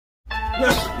Come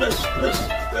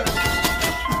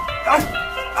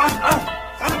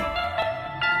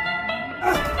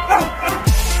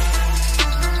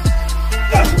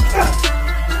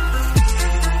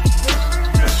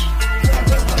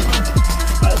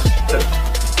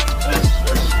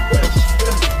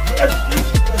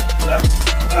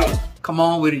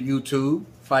on with it, YouTube.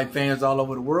 Fight fans all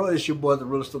over the world. It's your boy, the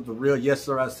realest of the real. Yes,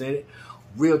 sir, I said it.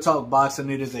 Real talk boxing.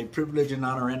 It is a privilege and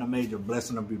honor and a major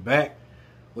blessing to be back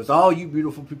with all you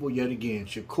beautiful people yet again.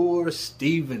 Shakur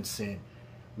Stevenson.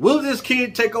 Will this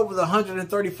kid take over the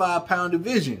 135-pound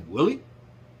division? Will he?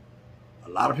 A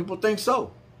lot of people think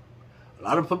so. A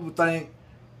lot of people think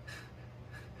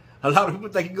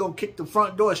he's gonna kick the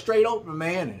front door straight open,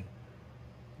 man, and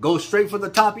go straight for the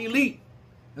top elite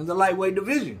in the lightweight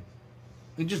division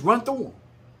and just run through them.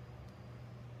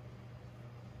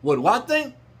 What do I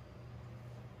think?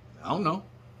 I don't know.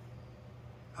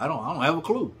 I don't have a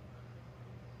clue.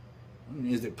 I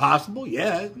mean, is it possible?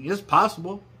 Yeah, it's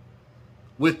possible.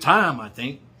 With time, I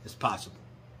think it's possible.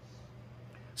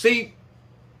 See,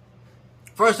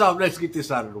 first off, let's get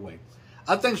this out of the way.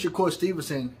 I think Shakur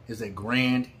Stevenson is a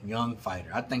grand young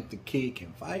fighter. I think the kid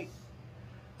can fight.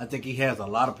 I think he has a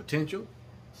lot of potential.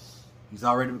 He's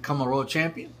already become a world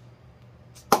champion.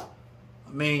 I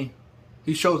mean,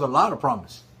 he shows a lot of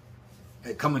promise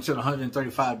at coming to the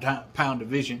 135-pound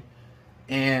division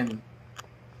and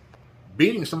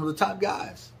beating some of the top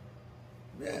guys.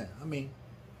 Yeah, I mean,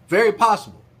 very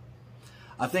possible.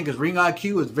 I think his ring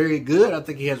IQ is very good. I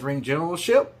think he has ring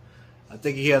generalship. I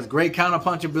think he has great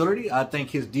counterpunch ability. I think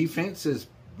his defense is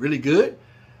really good.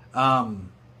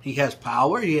 He has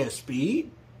power. He has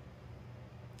speed.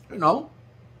 You know,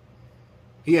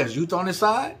 he has youth on his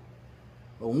side.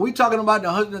 But when we're talking about the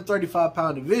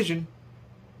 135-pound division,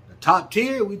 the top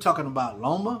tier, we're talking about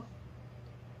Loma.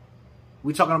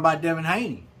 We're talking about Devin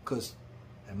Haney. Because,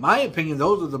 in my opinion,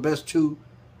 those are the best two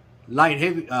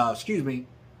lightweights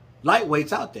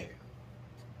out there.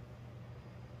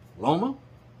 Loma,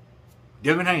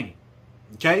 Devin Haney.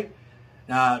 Okay?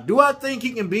 Now, do I think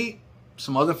he can beat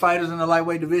some other fighters in the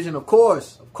lightweight division? Of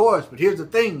course. But here's the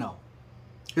thing, though.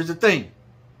 Here's the thing.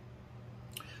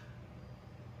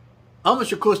 I'm a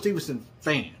Shakur Stevenson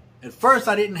fan. At first,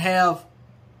 I didn't have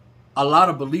a lot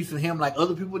of belief in him like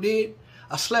other people did.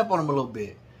 I slept on him a little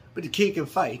bit. But the kid can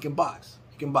fight. He can box.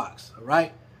 All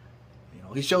right? You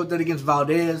know, he showed that against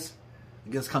Valdez,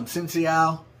 against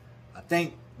Conceicao. I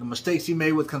think the mistakes he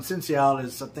made with Conceicao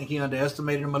is I think he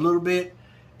underestimated him a little bit,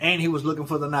 and he was looking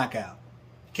for the knockout.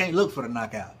 You can't look for the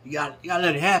knockout. You got to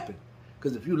let it happen.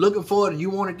 Because if you're looking for it and you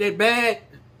want it that bad,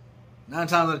 9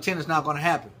 times out of 10 it's not going to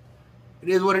happen. It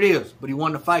is what it is. But he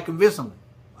won the fight convincingly.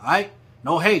 All right?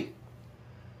 No hate.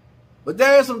 But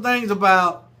there are some things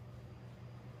about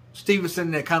Stevenson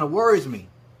that kind of worries me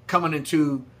coming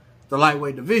into the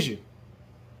lightweight division.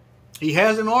 He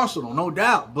has an arsenal, no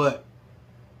doubt, but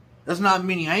there's not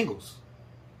many angles.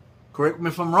 Correct me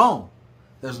if I'm wrong.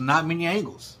 There's not many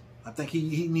angles. I think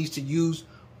he needs to use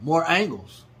more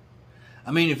angles. I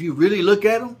mean, if you really look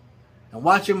at him and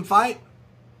watch him fight,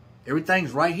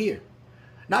 everything's right here.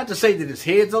 Not to say that his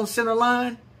head's on center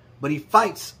line, but he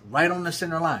fights right on the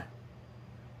center line.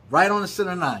 Right on the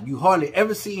center line. You hardly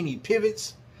ever see any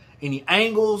pivots, any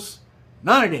angles,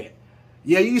 none of that.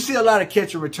 Yeah, you see a lot of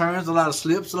catch and returns, a lot of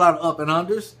slips, a lot of up and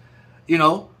unders. You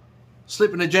know,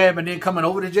 slipping the jab and then coming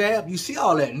over the jab. You see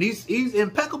all that. And he's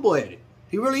impeccable at it.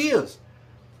 He really is.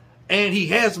 And he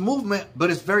has movement,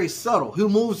 but it's very subtle. He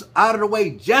moves out of the way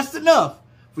just enough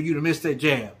for you to miss that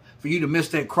jab, for you to miss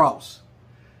that cross.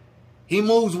 He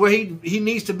moves where he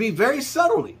needs to be very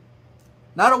subtly.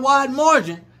 Not a wide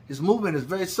margin. His movement is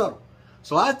very subtle.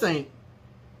 So I think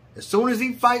as soon as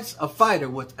he fights a fighter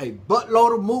with a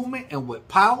buttload of movement and with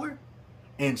power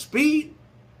and speed,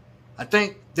 I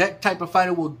think that type of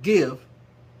fighter will give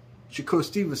Shakur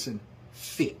Stevenson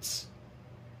fits.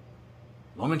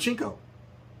 Lomachenko,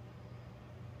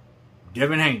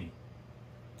 Devin Haney.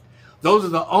 Those are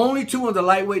the only two in the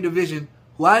lightweight division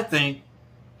who I think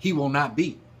he will not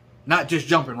beat. Not just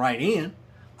jumping right in.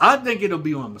 I think it'll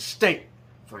be a mistake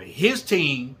for his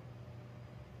team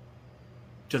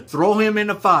to throw him in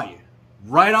the fire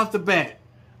right off the bat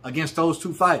against those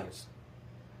two fighters.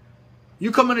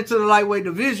 You coming into the lightweight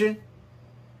division,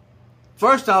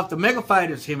 first off, the mega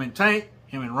fighters, him and Tank,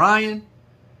 him and Ryan.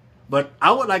 But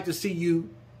I would like to see you,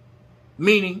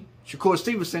 meaning Shakur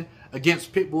Stevenson,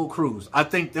 against Pitbull Cruz. I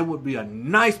think that would be a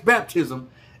nice baptism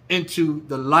into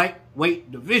the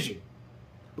lightweight division.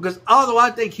 Because although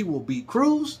I think he will beat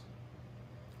Cruz,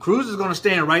 Cruz is going to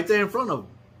stand right there in front of him.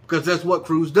 Because that's what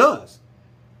Cruz does.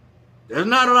 There's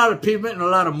not a lot of pivot and a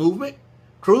lot of movement.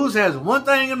 Cruz has one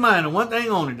thing in mind and one thing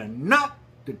only, to knock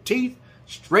the teeth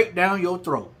straight down your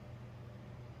throat.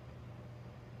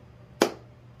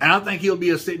 And I think he'll be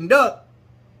a sitting duck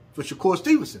for Shakur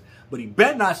Stevenson. But he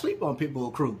better not sleep on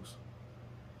Pitbull Cruz.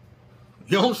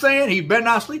 You know what I'm saying? He better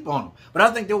not sleep on him. But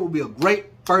I think there will be a great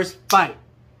first fight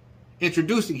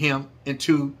introducing him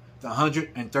into the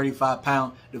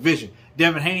 135-pound division.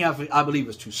 Devin Haney, I believe,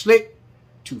 is too slick,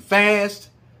 too fast,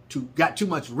 got too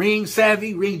much ring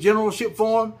savvy, ring generalship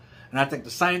for him. And I think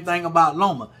the same thing about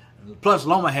Loma. Plus,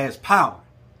 Loma has power.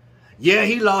 Yeah,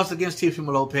 he lost against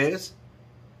Teofimo Lopez.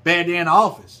 Bad day in the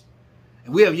office.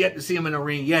 And we have yet to see him in the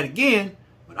ring yet again.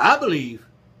 But I believe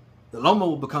that Loma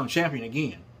will become champion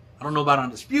again. I don't know about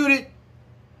Undisputed.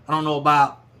 I don't know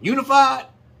about Unified.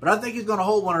 But I think he's going to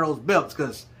hold one of those belts,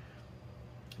 because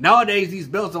nowadays these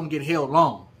belts don't get held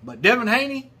long. But Devin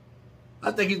Haney,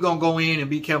 I think he's going to go in and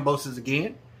beat Kambosos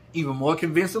again, even more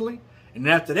convincingly. And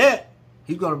after that,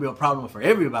 he's going to be a problem for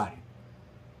everybody.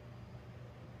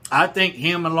 I think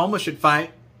him and Loma should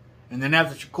fight. And then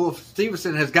after Shakur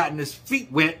Stevenson has gotten his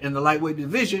feet wet in the lightweight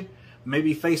division,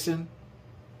 maybe facing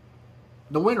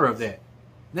the winner of that.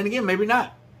 Then again, maybe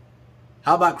not.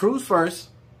 How about Cruz first?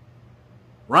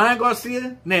 Ryan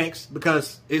Garcia next,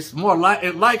 because it's more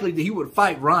likely that he would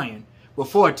fight Ryan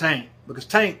before Tank. Because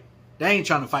Tank, they ain't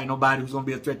trying to fight nobody who's going to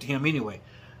be a threat to him anyway.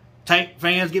 Tank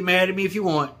fans, get mad at me if you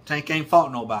want. Tank ain't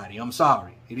fought nobody. I'm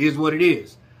sorry. It is what it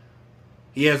is.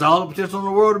 He has all the potential in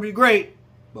the world to be great,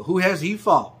 but who has he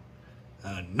fought?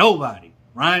 Nobody.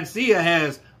 Ryan Garcia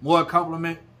has more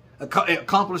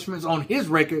accomplishments on his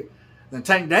record than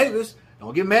Tank Davis.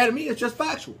 Don't get mad at me. It's just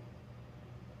factual.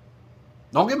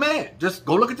 Don't get mad. Just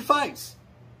go look at the fights.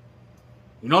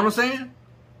 You know what I'm saying?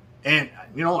 And,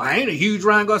 you know, I ain't a huge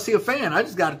Ryan Garcia fan. I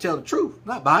just got to tell the truth.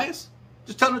 Not biased.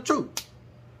 Just telling the truth.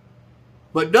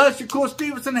 But does Shakur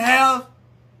Stevenson have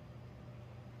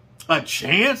a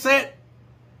chance at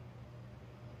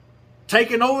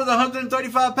taking over the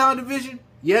 135-pound division?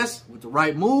 Yes, with the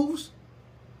right moves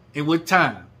and with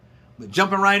time. But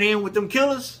jumping right in with them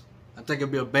killers, I think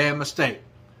it'd be a bad mistake.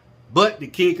 But the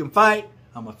kid can fight.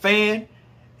 I'm a fan.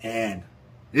 And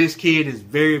this kid is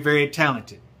very, very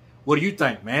talented. What do you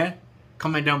think, man?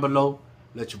 Comment down below.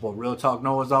 Let your boy Real Talk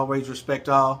know. As always, respect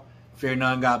all. Fear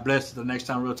none. God bless. Till the next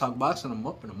time Real Talk Boxing, I'm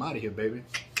up and I'm out of here, baby.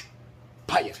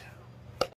 Bye.